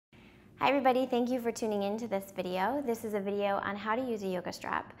Hi everybody, thank you for tuning in to this video. This is a video on how to use a yoga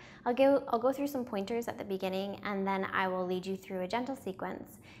strap. I'll go through some pointers at the beginning and then I will lead you through a gentle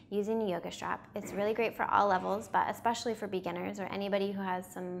sequence using a yoga strap. It's really great for all levels, but especially for beginners or anybody who has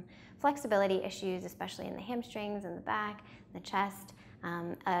some flexibility issues, especially in the hamstrings and the back, the chest.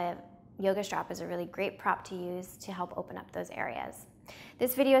 A yoga strap is a really great prop to use to help open up those areas.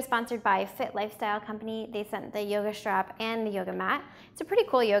 This video is sponsored by FitLifestyleCo. They sent the yoga strap and the yoga mat. It's a pretty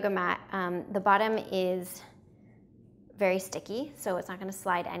cool yoga mat. The bottom is very sticky, so it's not going to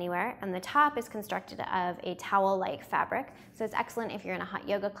slide anywhere. And the top is constructed of a towel-like fabric. So it's excellent if you're in a hot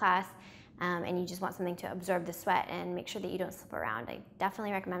yoga class and you just want something to absorb the sweat and make sure that you don't slip around. I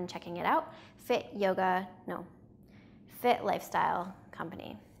definitely recommend checking it out.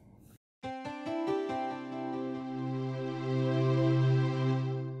 FitLifestyleCo.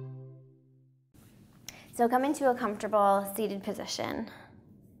 So come into a comfortable seated position.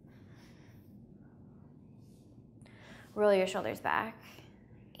 Roll your shoulders back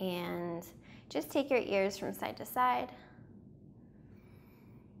and just take your ears from side to side.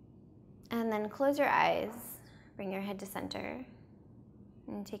 And then close your eyes, bring your head to center,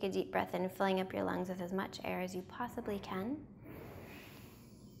 and take a deep breath in, filling up your lungs with as much air as you possibly can.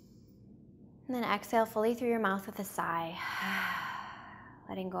 And then exhale fully through your mouth with a sigh,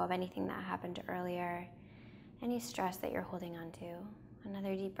 letting go of anything that happened earlier. Any stress that you're holding on to.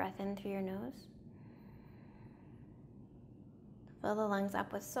 Another deep breath in through your nose. Fill the lungs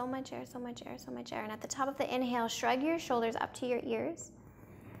up with so much air, so much air, so much air. And at the top of the inhale, shrug your shoulders up to your ears.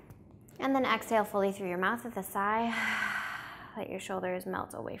 And then exhale fully through your mouth with a sigh. Let your shoulders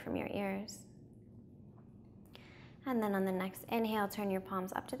melt away from your ears. And then on the next inhale, turn your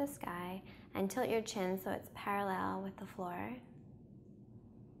palms up to the sky and tilt your chin so it's parallel with the floor.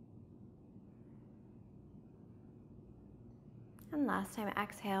 And last time,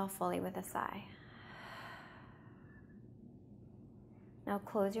 exhale fully with a sigh. Now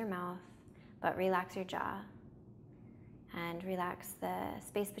close your mouth, but relax your jaw. And relax the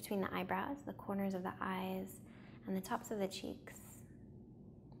space between the eyebrows, the corners of the eyes, and the tops of the cheeks.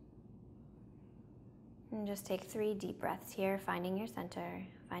 And just take 3 deep breaths here, finding your center,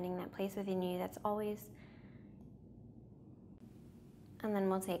 finding that place within you that's always. And then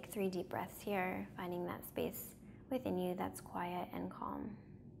we'll take 3 deep breaths here, finding that space within you that's quiet and calm.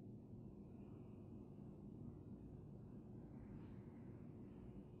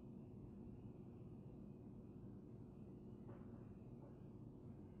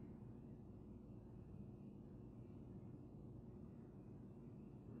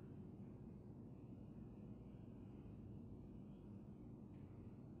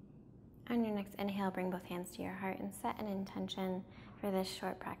 On your next inhale, bring both hands to your heart and set an intention for this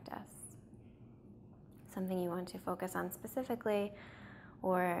short practice. Something you want to focus on specifically,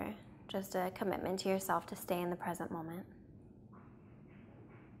 or just a commitment to yourself to stay in the present moment.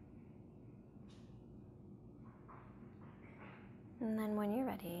 And then when you're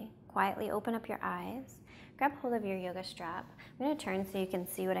ready, quietly open up your eyes, grab hold of your yoga strap. I'm going to turn so you can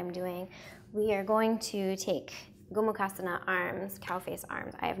see what I'm doing. We are going to take Gomukhasana arms, cow face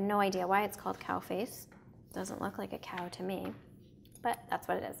arms. I have no idea why it's called cow face. It doesn't look like a cow to me, but that's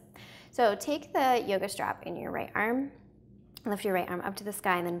what it is. So take the yoga strap in your right arm, lift your right arm up to the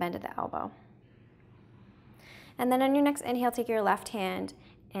sky, and then bend at the elbow. And then on your next inhale, take your left hand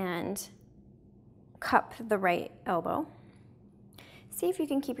and cup the right elbow. See if you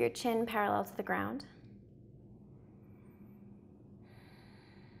can keep your chin parallel to the ground.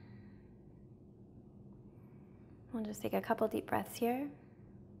 We'll just take a couple deep breaths here.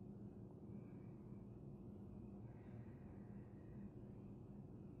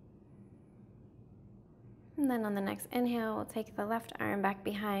 And then on the next inhale, we'll take the left arm back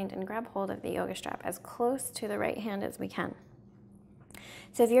behind and grab hold of the yoga strap as close to the right hand as we can.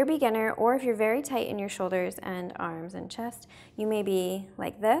 So if you're a beginner or if you're very tight in your shoulders and arms and chest, you may be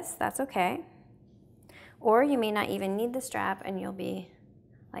like this, that's okay. Or you may not even need the strap and you'll be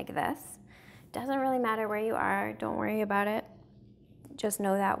like this. Doesn't really matter where you are, don't worry about it. Just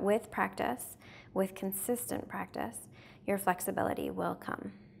know that with practice, with consistent practice, your flexibility will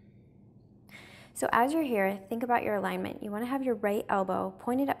come. So as you're here, think about your alignment. You want to have your right elbow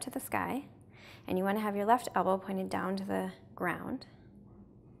pointed up to the sky, and you want to have your left elbow pointed down to the ground.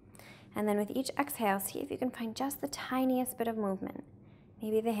 And then with each exhale, see if you can find just the tiniest bit of movement.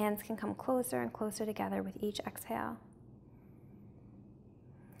 Maybe the hands can come closer and closer together with each exhale.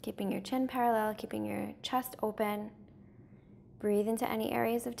 Keeping your chin parallel, keeping your chest open. Breathe into any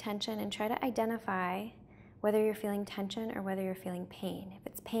areas of tension and try to identify whether you're feeling tension or whether you're feeling pain. If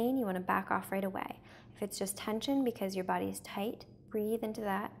it's pain, you want to back off right away. If it's just tension because your body's tight, breathe into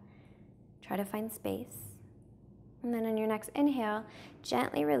that Try to find space. And then on your next inhale,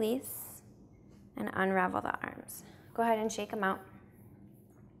 gently release and unravel the arms. Go ahead and shake them out.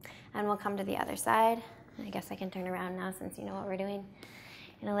 And we'll come to the other side. I guess I can turn around now since you know what we're doing.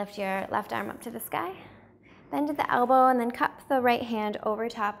 You're gonna lift your left arm up to the sky. Bend at the elbow and then cup the right hand over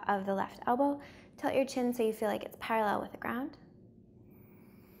top of the left elbow. Tilt your chin so you feel like it's parallel with the ground.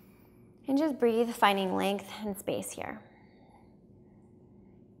 And just breathe, finding length and space here.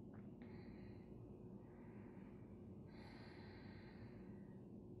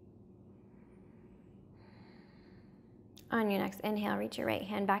 On your next inhale, reach your right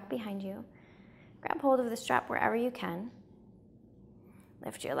hand back behind you. Grab hold of the strap wherever you can.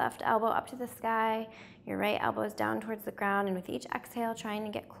 Lift your left elbow up to the sky. Your right elbow is down towards the ground, and with each exhale, trying to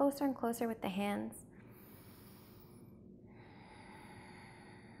get closer and closer with the hands.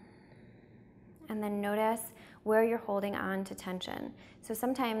 And then notice where you're holding on to tension. So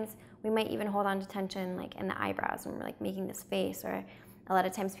sometimes we might even hold on to tension like in the eyebrows when we're like making this face, or a lot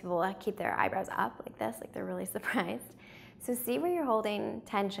of times people will keep their eyebrows up like this, like they're really surprised. So see where you're holding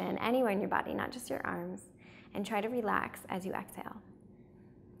tension anywhere in your body, not just your arms, and try to relax as you exhale.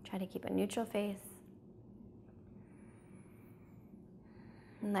 Try to keep a neutral face.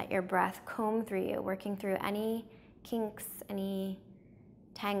 And let your breath comb through you, working through any kinks, any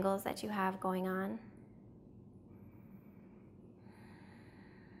tangles that you have going on.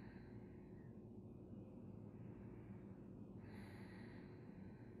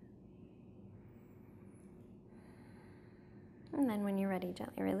 And then when you're ready,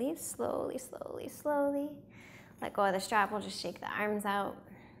 gently release, slowly, slowly, slowly. Let go of the strap, we'll just shake the arms out.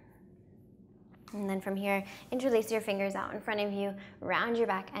 And then from here, interlace your fingers out in front of you, round your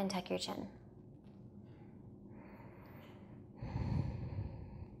back and tuck your chin.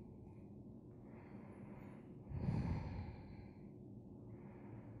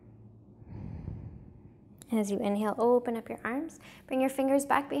 As you inhale, open up your arms, bring your fingers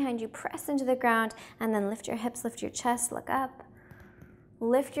back behind you, press into the ground, and then lift your hips, lift your chest, look up.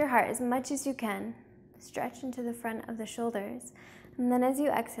 Lift your heart as much as you can. Stretch into the front of the shoulders. And then as you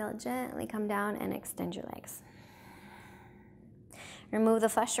exhale, gently come down and extend your legs. Remove the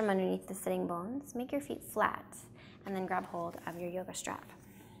flesh from underneath the sitting bones. Make your feet flat, and then grab hold of your yoga strap.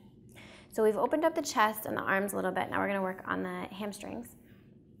 So we've opened up the chest and the arms a little bit. Now we're gonna work on the hamstrings.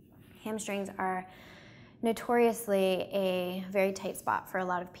 Hamstrings are notoriously a very tight spot for a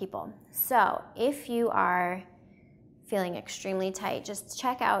lot of people. So if you are feeling extremely tight, just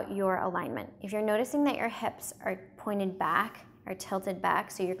check out your alignment. If you're noticing that your hips are pointed back or tilted back,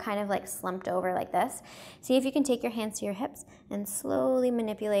 so you're kind of like slumped over like this, see if you can take your hands to your hips and slowly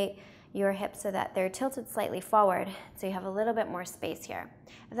manipulate your hips so that they're tilted slightly forward, so you have a little bit more space here.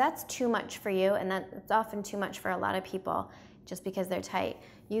 If that's too much for you, and that's often too much for a lot of people just because they're tight,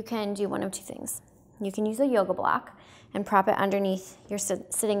 you can do one of two things. You can use a yoga block and prop it underneath your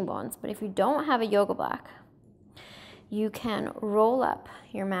sitting bones, but if you don't have a yoga block, you can roll up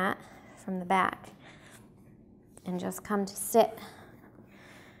your mat from the back and just come to sit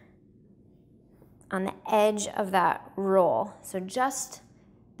on the edge of that roll. So just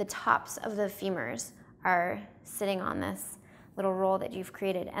the tops of the femurs are sitting on this little roll that you've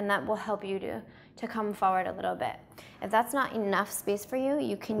created, and that will help you to come forward a little bit. If that's not enough space for you,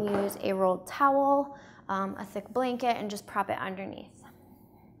 you can use a rolled towel, a thick blanket, and just prop it underneath.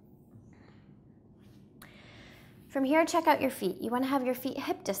 From here, check out your feet. You want to have your feet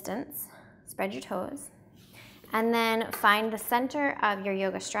hip distance, spread your toes, and then find the center of your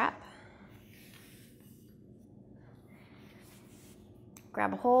yoga strap.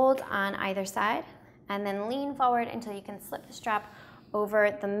 Grab a hold on either side, and then lean forward until you can slip the strap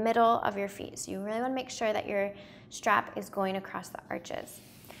over the middle of your feet. So you really want to make sure that your strap is going across the arches.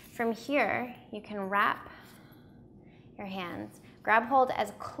 From here, you can wrap your hands. Grab hold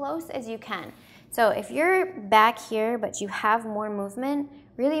as close as you can. So if you're back here, but you have more movement,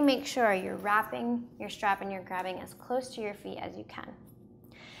 really make sure you're wrapping your strap and you're grabbing as close to your feet as you can.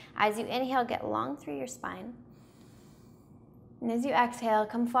 As you inhale, get long through your spine. And as you exhale,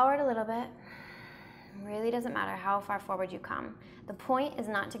 come forward a little bit. It really doesn't matter how far forward you come. The point is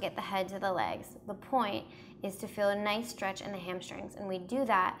not to get the head to the legs. The point is to feel a nice stretch in the hamstrings. And we do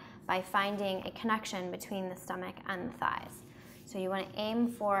that by finding a connection between the stomach and the thighs. So you want to aim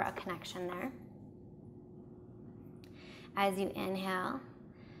for a connection there. As you inhale,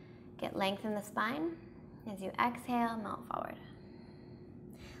 get length in the spine. As you exhale, melt forward.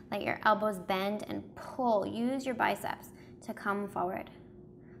 Let your elbows bend and pull. Use your biceps to come forward.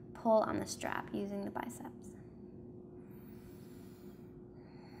 Pull on the strap using the biceps.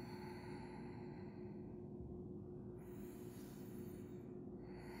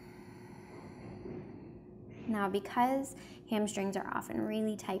 Now, because hamstrings are often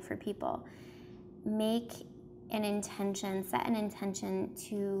really tight for people, make an intention, set an intention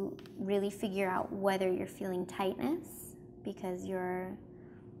to really figure out whether you're feeling tightness because you're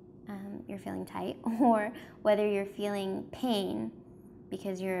feeling tight, or whether you're feeling pain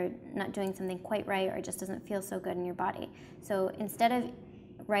because you're not doing something quite right or it just doesn't feel so good in your body. So instead of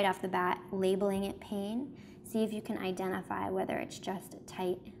right off the bat labeling it pain, see if you can identify whether it's just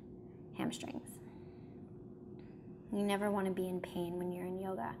tight hamstrings. You never want to be in pain when you're in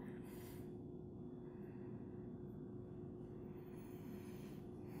yoga.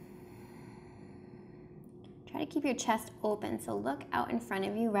 Try to keep your chest open, so look out in front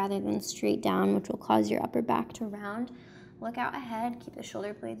of you rather than straight down, which will cause your upper back to round. Look out ahead, keep the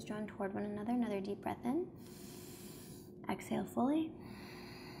shoulder blades drawn toward one another. Another deep breath in. Exhale fully.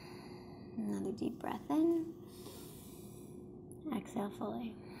 Another deep breath in. Exhale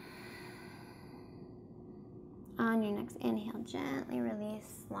fully. On your next inhale, gently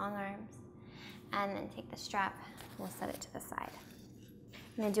release, long arms, and then take the strap. We'll set it to the side.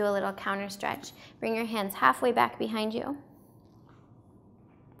 I'm going to do a little counter stretch. Bring your hands halfway back behind you.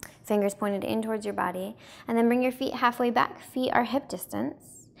 Fingers pointed in towards your body. And then bring your feet halfway back. Feet are hip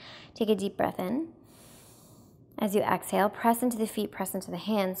distance. Take a deep breath in. As you exhale, press into the feet, press into the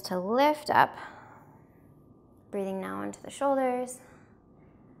hands to lift up. Breathing now into the shoulders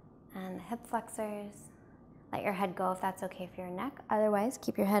and the hip flexors. Let your head go if that's okay for your neck. Otherwise,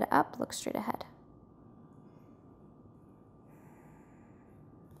 keep your head up, look straight ahead.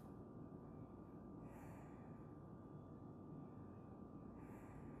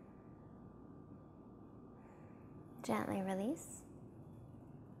 Gently release.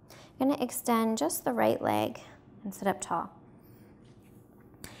 You're going to extend just the right leg and sit up tall.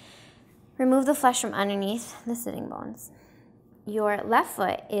 Remove the flesh from underneath the sitting bones. Your left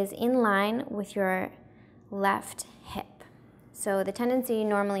foot is in line with your left hip. So the tendency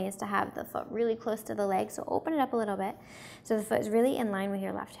normally is to have the foot really close to the leg, so open it up a little bit so the foot is really in line with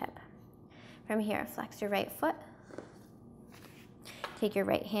your left hip. From here, flex your right foot. Take your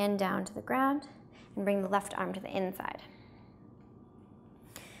right hand down to the ground and bring the left arm to the inside.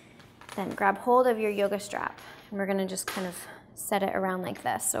 Then grab hold of your yoga strap, and we're gonna just kind of set it around like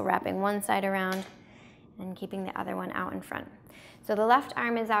this. So wrapping one side around and keeping the other one out in front. So the left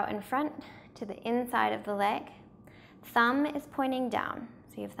arm is out in front to the inside of the leg. Thumb is pointing down.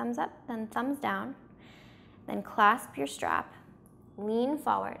 So you have thumbs up, then thumbs down. Then clasp your strap, lean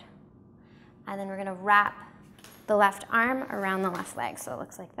forward, and then we're gonna wrap the left arm around the left leg. So it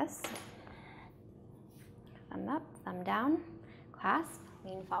looks like this. Thumb up, thumb down, clasp,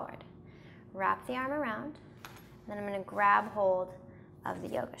 lean forward. Wrap the arm around, and then I'm going to grab hold of the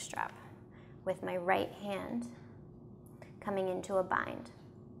yoga strap with my right hand coming into a bind.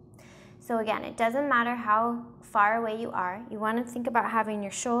 So again, it doesn't matter how far away you are. You want to think about having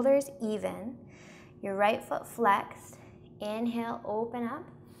your shoulders even, your right foot flexed. Inhale, open up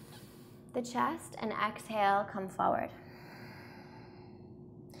the chest, and exhale, come forward.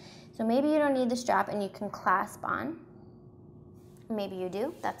 So maybe you don't need the strap and you can clasp on. Maybe you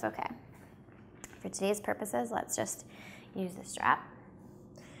do, that's okay. For today's purposes, let's just use the strap.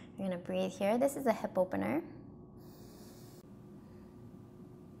 You're gonna breathe here. This is a hip opener.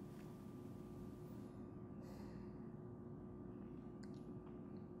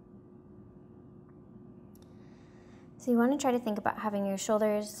 So you wanna try to think about having your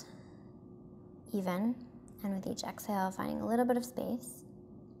shoulders even, and with each exhale, finding a little bit of space.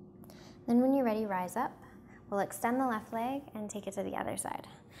 Then when you're ready, rise up. We'll extend the left leg and take it to the other side.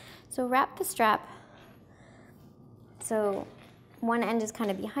 So wrap the strap so one end is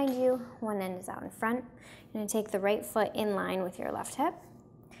kind of behind you, one end is out in front. You're gonna take the right foot in line with your left hip,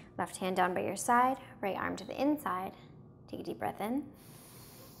 left hand down by your side, right arm to the inside. Take a deep breath in.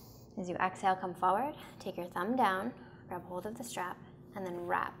 As you exhale, come forward, take your thumb down, grab hold of the strap, and then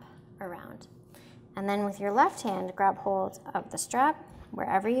wrap around. And then with your left hand, grab hold of the strap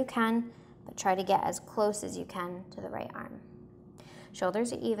wherever you can, but try to get as close as you can to the right arm.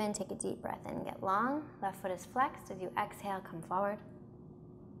 Shoulders are even, take a deep breath in, get long, left foot is flexed. As you exhale, come forward.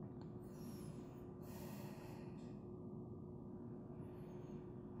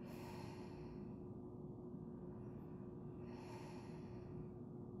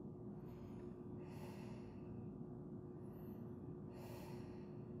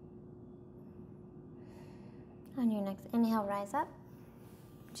 On your next inhale, rise up,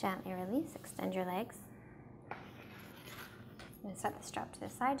 gently release, extend your legs. I'm going to set the strap to the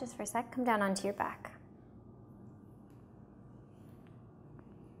side just for a sec. Come down onto your back.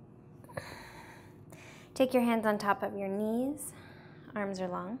 Take your hands on top of your knees. Arms are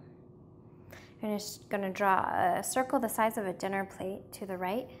long. You're just going to draw a circle the size of a dinner plate to the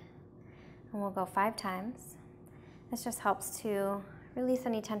right, and we'll go 5 times. This just helps to release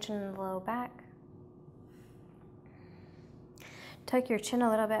any tension in the low back. Tuck your chin a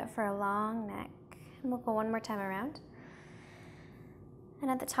little bit for a long neck, and we'll go one more time around. And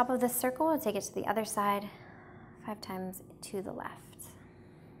at the top of this circle, we'll take it to the other side, 5 times to the left.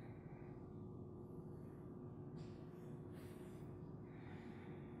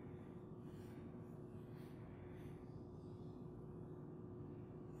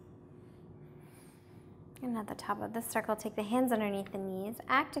 And at the top of this circle, take the hands underneath the knees,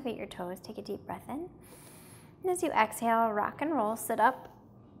 activate your toes, take a deep breath in. And as you exhale, rock and roll, sit up,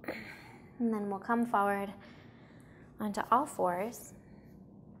 and then we'll come forward onto all fours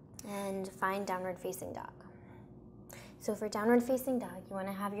and find downward facing dog. So for downward facing dog, you want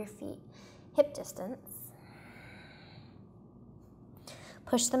to have your feet hip distance.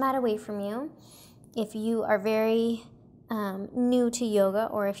 Push the mat away from you. If you are very new to yoga,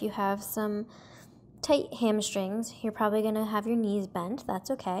 or if you have some tight hamstrings, you're probably going to have your knees bent.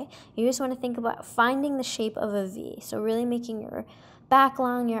 That's okay. You just want to think about finding the shape of a V. So really making your back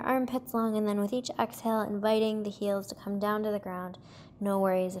long, your armpits long, and then with each exhale, inviting the heels to come down to the ground. No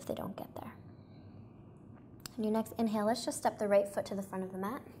worries if they don't get there. On your next inhale, let's just step the right foot to the front of the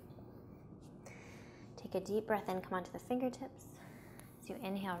mat. Take a deep breath in, come onto the fingertips. As you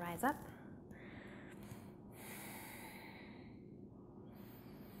inhale, rise up.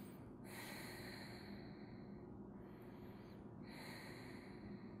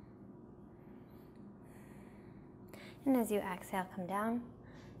 And as you exhale, come down.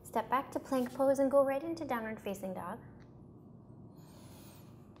 Step back to plank pose and go right into downward facing dog.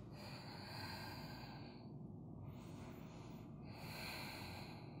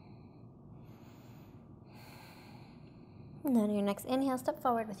 And then on your next inhale, step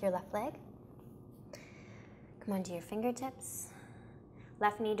forward with your left leg. Come onto your fingertips.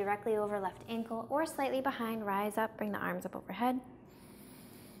 Left knee directly over left ankle or slightly behind. Rise up, bring the arms up overhead.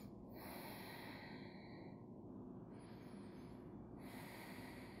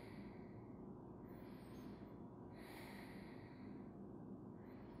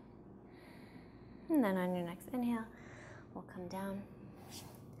 And then on your next inhale, we'll come down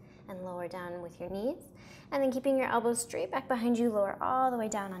and lower down with your knees. And then keeping your elbows straight back behind you, lower all the way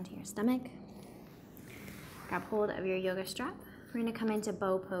down onto your stomach. Grab hold of your yoga strap. We're going to come into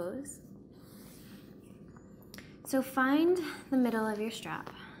bow pose. So find the middle of your strap.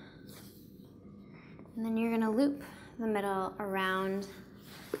 And then you're going to loop the middle around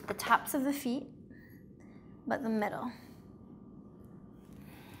the tops of the feet, but the middle.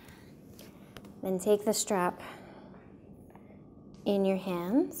 Then take the strap in your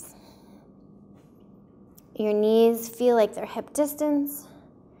hands. Your knees feel like they're hip distance.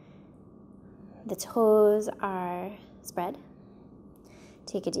 The toes are spread.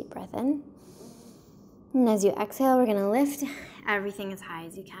 Take a deep breath in. And as you exhale, we're gonna lift everything as high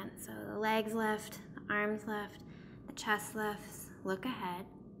as you can. So the legs lift, the arms lift, the chest lifts, look ahead.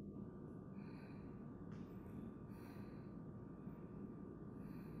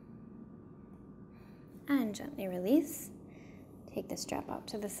 And gently release. Take the strap out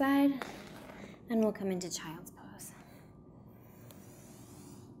to the side, and we'll come into child's pose.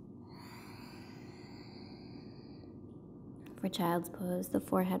 For child's pose, the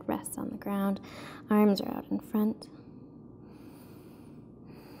forehead rests on the ground, arms are out in front.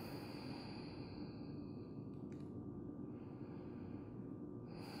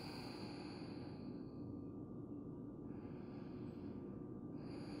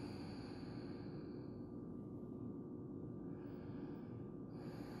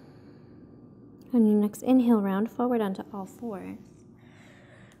 On your next inhale, round forward onto all fours.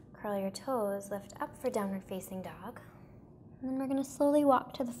 Curl your toes, lift up for downward facing dog. And then we're going to slowly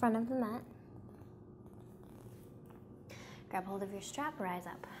walk to the front of the mat. Grab hold of your strap, rise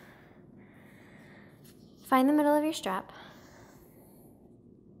up. Find the middle of your strap.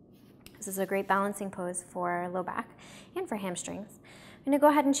 This is a great balancing pose for low back and for hamstrings. I'm going to go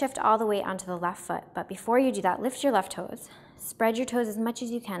ahead and shift all the weight onto the left foot, but before you do that, lift your left toes. Spread your toes as much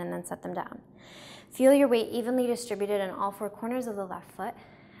as you can and then set them down. Feel your weight evenly distributed in all 4 corners of the left foot,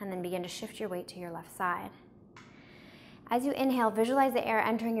 and then begin to shift your weight to your left side. As you inhale, visualize the air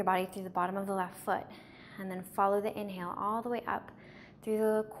entering your body through the bottom of the left foot, and then follow the inhale all the way up through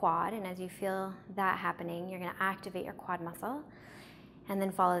the quad, and as you feel that happening, you're going to activate your quad muscle, and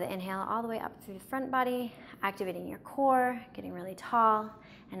then follow the inhale all the way up through the front body, activating your core, getting really tall,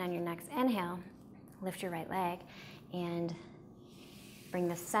 and on your next inhale, lift your right leg, and bring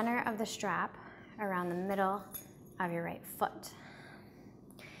the center of the strap around the middle of your right foot.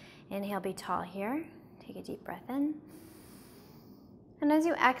 Inhale, be tall here. Take a deep breath in. And as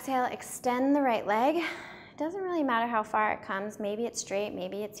you exhale, extend the right leg. It doesn't really matter how far it comes. Maybe it's straight,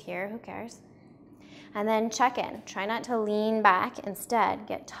 maybe it's here, who cares? And then check in. Try not to lean back. Instead,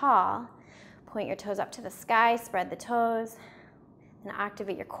 get tall. Point your toes up to the sky, spread the toes, and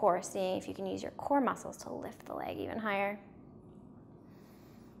activate your core, seeing if you can use your core muscles to lift the leg even higher.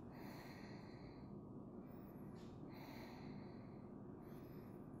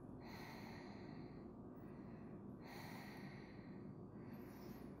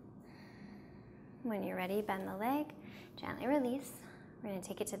 When you're ready, bend the leg, gently release. We're going to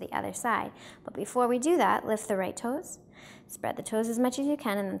take it to the other side. But before we do that, lift the right toes, spread the toes as much as you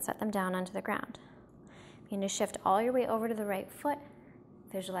can, and then set them down onto the ground. You're going to shift all your weight over to the right foot.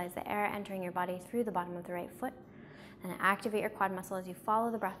 Visualize the air entering your body through the bottom of the right foot. And activate your quad muscle as you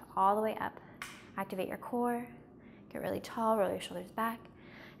follow the breath all the way up. Activate your core. Get really tall, roll your shoulders back.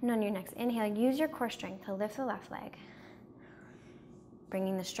 And on your next inhale, use your core strength to lift the left leg,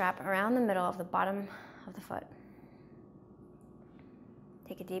 bringing the strap around the middle of the bottom of the foot.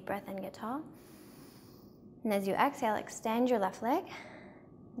 Take a deep breath in, get tall. And as you exhale, extend your left leg.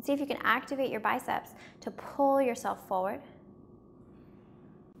 And see if you can activate your biceps to pull yourself forward.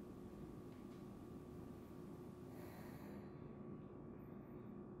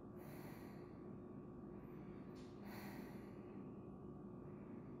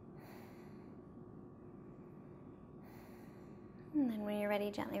 And then when you're ready,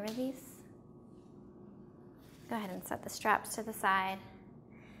 gently release. Go ahead and set the straps to the side.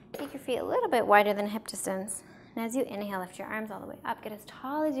 Take your feet a little bit wider than hip distance. And as you inhale, lift your arms all the way up. Get as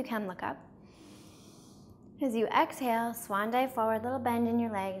tall as you can, look up. As you exhale, swan dive forward, little bend in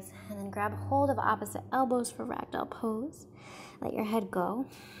your legs, and then grab hold of opposite elbows for ragdoll pose. Let your head go.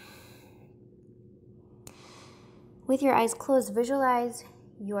 With your eyes closed, visualize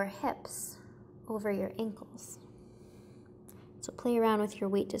your hips over your ankles. So play around with your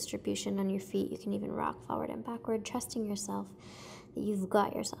weight distribution on your feet. You can even rock forward and backward, trusting yourself that you've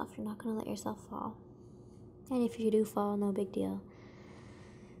got yourself. You're not going to let yourself fall. And if you do fall, no big deal.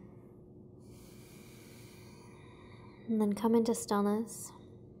 And then come into stillness.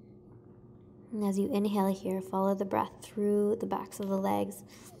 And as you inhale here, follow the breath through the backs of the legs.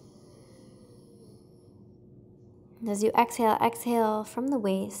 And as you exhale, exhale from the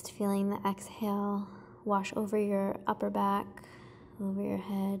waist, feeling the exhale wash over your upper back, over your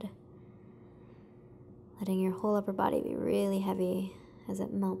head, letting your whole upper body be really heavy as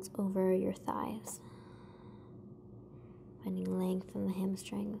it melts over your thighs, finding length in the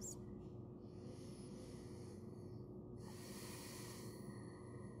hamstrings.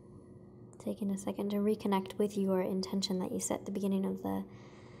 Taking a second to reconnect with your intention that you set at the beginning of the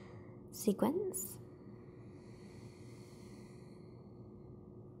sequence.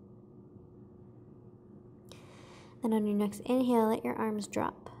 Then on your next inhale, let your arms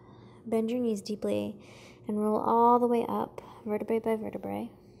drop. Bend your knees deeply and roll all the way up, vertebrae by vertebrae.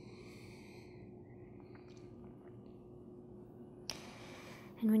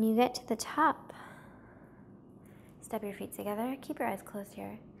 And when you get to the top, step your feet together. Keep your eyes closed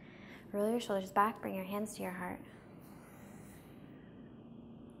here. Roll your shoulders back, bring your hands to your heart.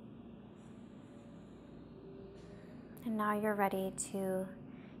 And now you're ready to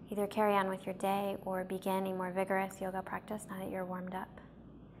either carry on with your day or begin a more vigorous yoga practice now that you're warmed up.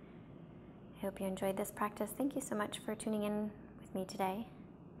 I hope you enjoyed this practice. Thank you so much for tuning in with me today.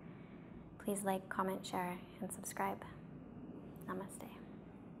 Please like, comment, share, and subscribe. Namaste.